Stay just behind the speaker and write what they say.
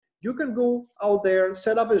You can go out there,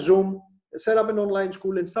 set up a Zoom, set up an online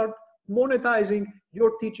school, and start monetizing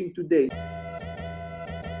your teaching today.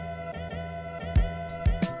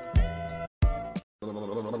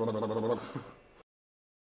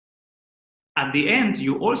 At the end,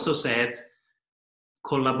 you also said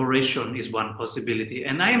collaboration is one possibility.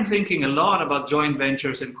 And I am thinking a lot about joint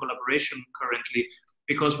ventures and collaboration currently,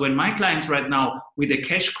 because when my clients right now with a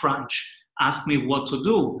cash crunch ask me what to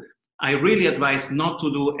do, I really advise not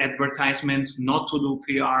to do advertisement, not to do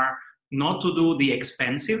PR, not to do the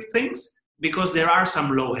expensive things, because there are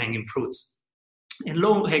some low-hanging fruits. And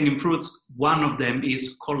low-hanging fruits, one of them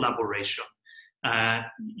is collaboration.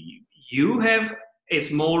 You have a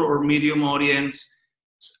small or medium audience.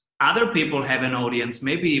 Other people have an audience,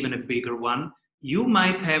 maybe even a bigger one. You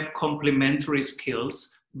might have complementary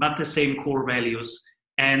skills, but the same core values.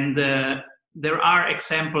 And there are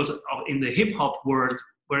examples in the hip-hop world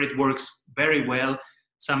where it works very well.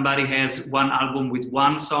 Somebody has one album with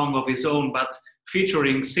one song of his own, but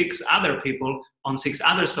featuring 6 other people on 6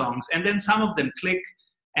 other songs. And then some of them click.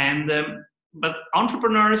 But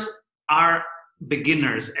entrepreneurs are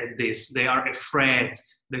beginners at this. They are afraid.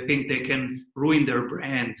 They think they can ruin their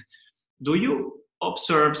brand. Do you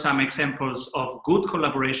observe some examples of good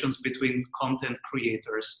collaborations between content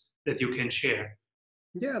creators that you can share?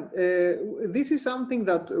 Yeah, this is something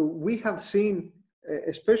that we have seen,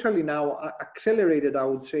 especially now, accelerated, I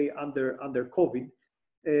would say, under COVID.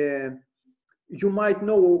 You might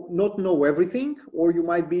not know everything, or you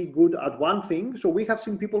might be good at one thing. So we have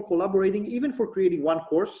seen people collaborating even for creating one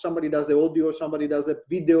course. Somebody does the audio, somebody does the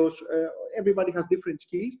videos. Everybody has different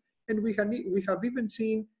skills. And we have even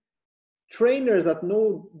seen trainers that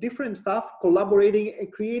know different stuff collaborating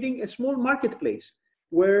and creating a small marketplace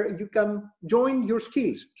where you can join your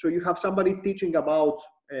skills. So you have somebody teaching about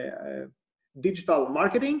digital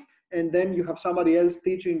marketing, and then you have somebody else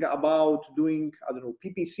teaching about doing,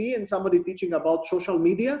 PPC, and somebody teaching about social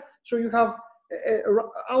media. So you have,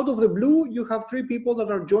 out of the blue, you have 3 people that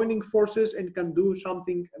are joining forces and can do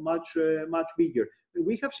something much bigger.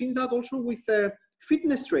 We have seen that also with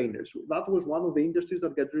fitness trainers. That was one of the industries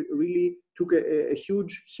that really took a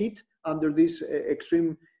huge hit under these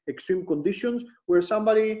extreme conditions, where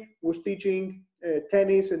somebody was teaching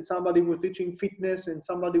tennis, and somebody was teaching fitness, and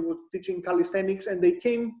somebody was teaching calisthenics, and they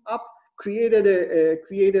came up, created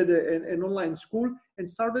an online school and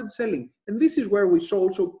started selling. And this is where we saw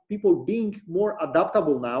also people being more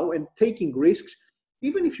adaptable now and taking risks.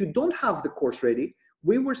 Even if you don't have the course ready,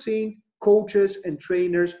 we were seeing coaches and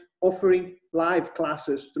trainers offering live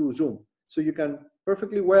classes through Zoom. So you can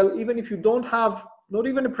perfectly well, even if you don't have not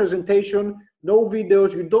even a presentation, no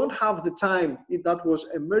videos, you don't have the time. That was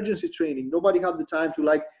emergency training. Nobody had the time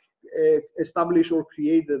to establish or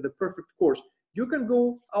create the perfect course. You can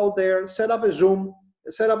go out there, set up a Zoom,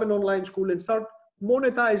 set up an online school, and start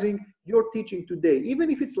monetizing your teaching today. Even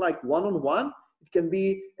if it's like one-on-one, it can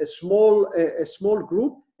be a small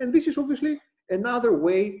group. And this is obviously another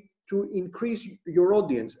way to increase your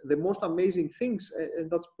audience. The most amazing things, and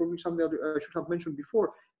that's probably something that I should have mentioned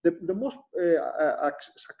before, the most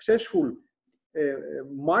successful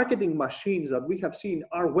marketing machines that we have seen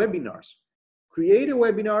are webinars. Create a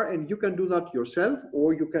webinar, and you can do that yourself,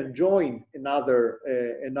 or you can join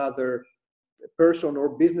another person or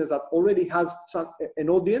business that already has an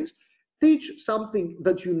audience. Teach something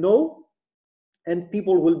that you know, and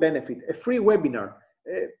people will benefit. A free webinar.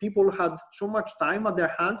 People had so much time at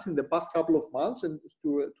their hands in the past couple of months, and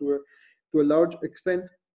to a large extent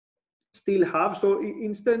still have. So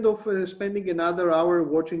instead of spending another hour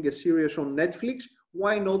watching a series on Netflix,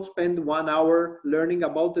 why not spend 1 hour learning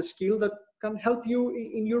about a skill that can help you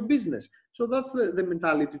in your business? So that's the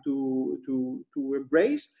mentality to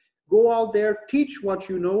embrace. Go out there, teach what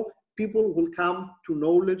you know. People will come to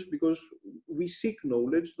knowledge because we seek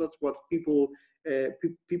knowledge. That's what people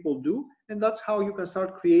do, and that's how you can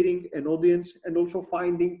start creating an audience and also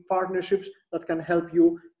finding partnerships that can help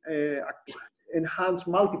you enhance,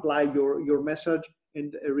 multiply your message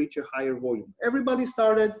and reach a higher volume. Everybody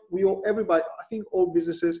started. I think all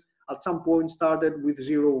businesses at some point started with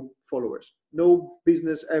 0 followers. No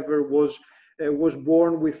business ever was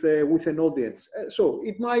born with an audience. So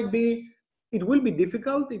it will be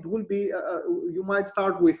difficult. It will be you might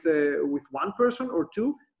start with 1 person or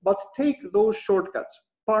 2. But take those shortcuts,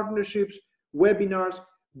 partnerships, webinars,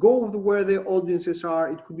 go where the audiences are.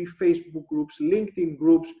 It could be Facebook groups, LinkedIn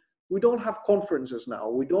groups. We don't have conferences now.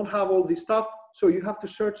 We don't have all this stuff. So you have to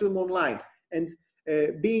search them online. And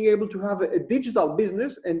being able to have a digital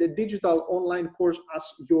business and a digital online course as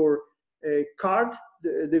your card,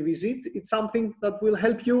 the visit, it's something that will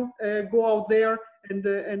help you go out there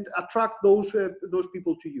and attract those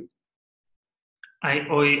people to you.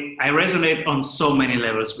 I resonate on so many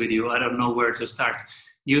levels with you. I don't know where to start.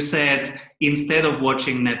 You said instead of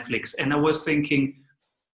watching Netflix, and I was thinking,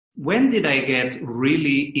 when did I get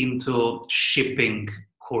really into shipping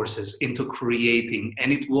courses, into creating?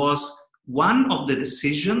 And it was one of the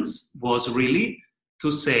decisions was really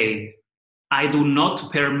to say, I do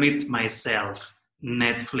not permit myself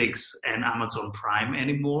Netflix and Amazon Prime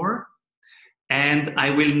anymore. And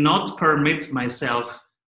I will not permit myself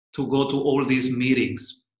to go to all these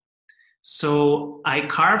meetings. So I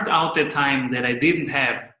carved out the time that I didn't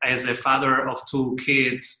have as a father of 2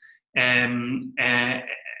 kids,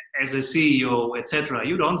 as a CEO, etc.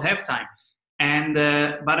 You don't have time. And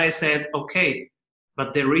but I said, okay,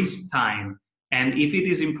 but there is time. And if it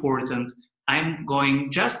is important, I'm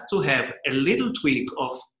going just to have a little tweak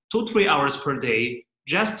of 2-3 hours per day,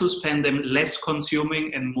 just to spend them less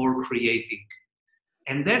consuming and more creating.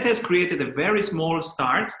 And that has created a very small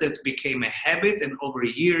start that became a habit, and over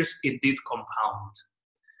years it did compound.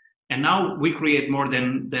 And now we create more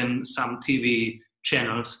than some TV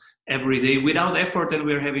channels every day without effort, and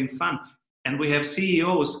we're having fun. And we have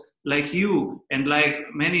CEOs like you and like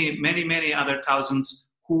many, many, many other thousands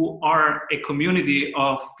who are a community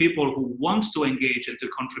of people who want to engage and to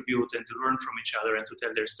contribute and to learn from each other and to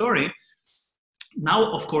tell their story.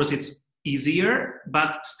 Now, of course, it's easier,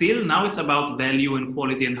 but still now it's about value and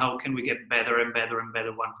quality and how can we get better and better and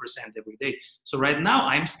better 1% every day. So right now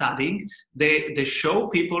I'm studying the show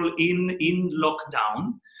people in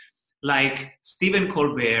lockdown, like Stephen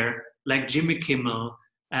Colbert, like Jimmy Kimmel,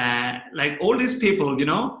 like all these people, you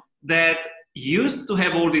know, that used to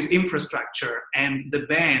have all this infrastructure and the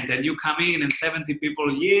band, and you come in and 70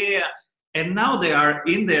 people, yeah, and now they are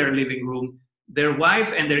in their living room, their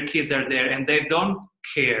wife and their kids are there, and they don't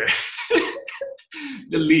care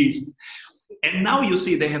the least. And now you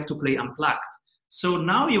see they have to play unplugged. So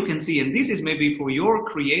now you can see, and this is maybe for your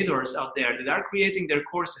creators out there that are creating their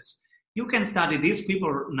courses, you can study these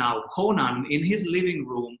people now, Conan in his living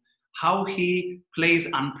room, how he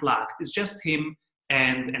plays unplugged. It's just him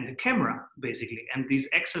and the camera, basically. And this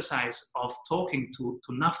exercise of talking to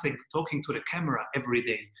nothing, talking to the camera every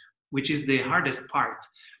day, which is the hardest part.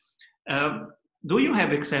 Do you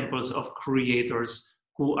have examples of creators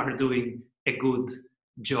who are doing a good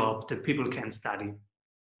job that people can study?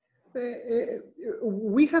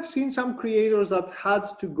 We have seen some creators that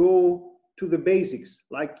had to go to the basics,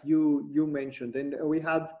 like you mentioned, and we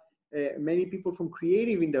had many people from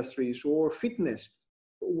creative industries or fitness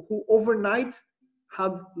who overnight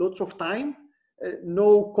had lots of time,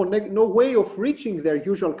 no way of reaching their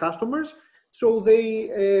usual customers, so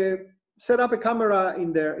they set up a camera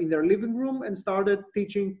in their living room and started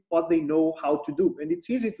teaching what they know how to do, and it's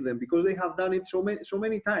easy to them because they have done it so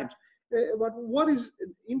many times. But what is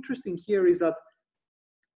interesting here is that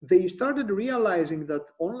they started realizing that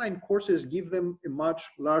online courses give them a much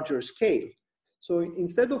larger scale. So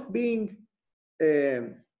instead of being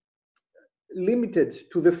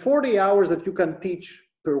limited to the 40 hours that you can teach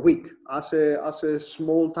per week as a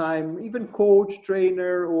small time, even coach,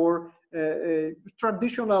 trainer, or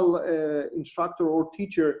traditional instructor or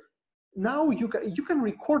teacher, now you can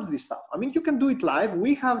record this stuff. I mean, you can do it live.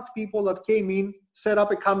 We have people that came in, set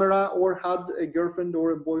up a camera, or had a girlfriend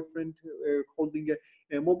or a boyfriend holding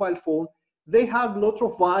a mobile phone. They had lots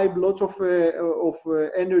of vibe, lots of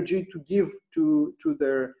energy to give to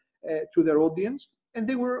their audience, and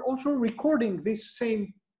they were also recording this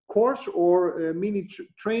same course or mini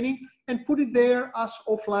training and put it there as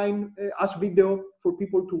offline, as video for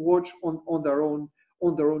people to watch on their own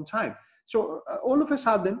time. So all of a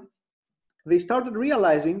sudden, they started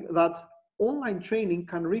realizing that online training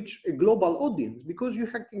can reach a global audience, because you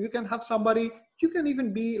can have somebody, you can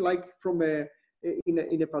even be like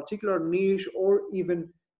in a particular niche, or even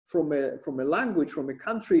from a language, from a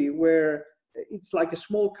country where it's like a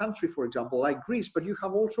small country, for example, like Greece, but you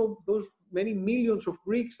have also those many millions of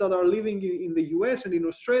Greeks that are living in the US and in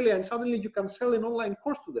Australia, and suddenly you can sell an online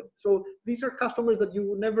course to them. So these are customers that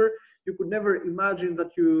you could never imagine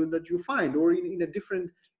that you find, or in a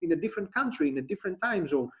different country, in a different time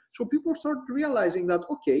zone. So people start realizing that,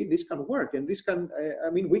 okay, this can work, and this can,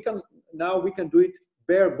 we can do it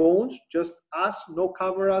bare bones, just us, no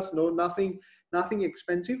cameras, no nothing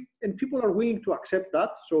expensive, and people are willing to accept that.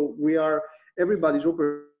 So everybody's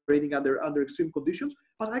operating under extreme conditions,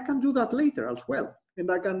 but I can do that later as well,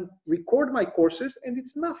 and I can record my courses, and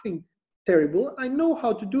it's nothing terrible. I know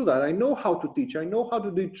how to do that. I know how to teach. I know how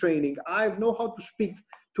to do training. I know how to speak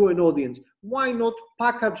to an audience. Why not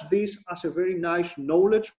package this as a very nice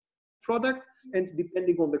knowledge product, and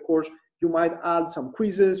depending on the course, You might add some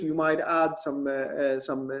quizzes, you might add some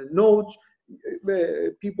notes.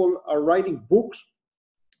 People are writing books.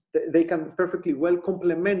 They can perfectly well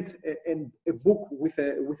complement a book with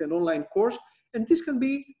an online course, and this can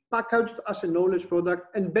be packaged as a knowledge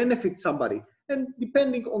product and benefit somebody. And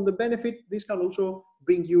depending on the benefit, this can also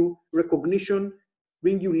bring you recognition,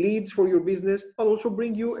 bring you leads for your business, but also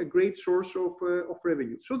bring you a great source of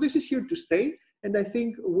revenue. So this is here to stay, and I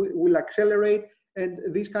think will accelerate. And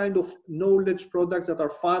these kind of knowledge products that are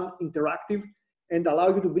fun, interactive, and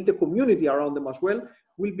allow you to build a community around them as well,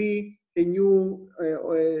 will be a new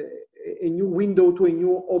window to a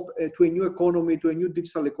new economy, to a new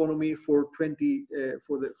digital economy for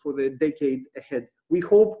the decade ahead. We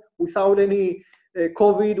hope without any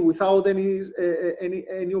COVID, without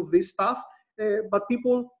any of this stuff, but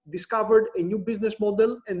people discovered a new business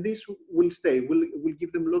model, and this will stay. Will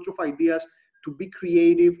give them lots of ideas to be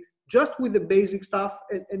creative, just with the basic stuff,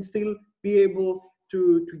 and still be able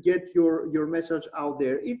to get your message out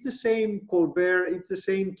there. It's the same Colbert, it's the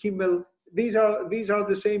same Kimmel. These are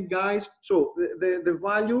the same guys. So the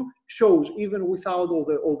value shows even without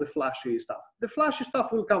all the flashy stuff. The flashy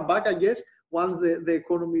stuff will come back, I guess, once the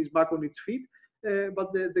economy is back on its feet.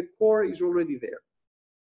 But the core is already there.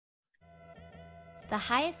 The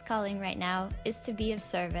highest calling right now is to be of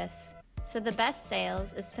service. So the best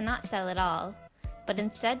sales is to not sell at all, but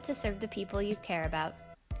instead to serve the people you care about.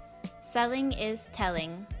 Selling is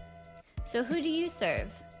telling. So who do you serve?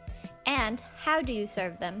 And how do you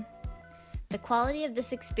serve them? The quality of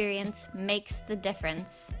this experience makes the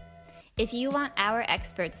difference. If you want our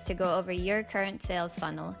experts to go over your current sales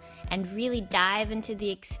funnel and really dive into the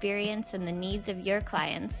experience and the needs of your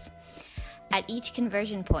clients at each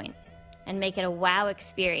conversion point and make it a wow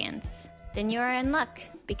experience, then you are in luck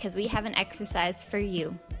because we have an exercise for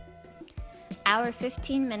you. Our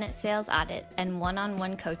 15-minute sales audit and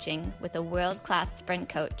one-on-one coaching with a world-class sprint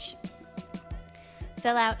coach.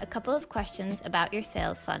 Fill out a couple of questions about your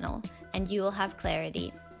sales funnel and you will have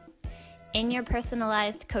clarity. In your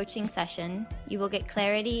personalized coaching session, you will get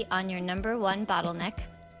clarity on your number one bottleneck,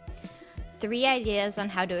 3 ideas on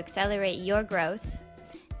how to accelerate your growth,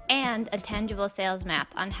 and a tangible sales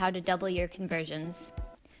map on how to double your conversions.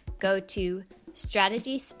 Go to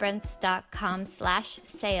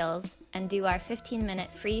strategysprints.com/sales and do our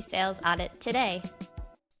 15-minute free sales audit today.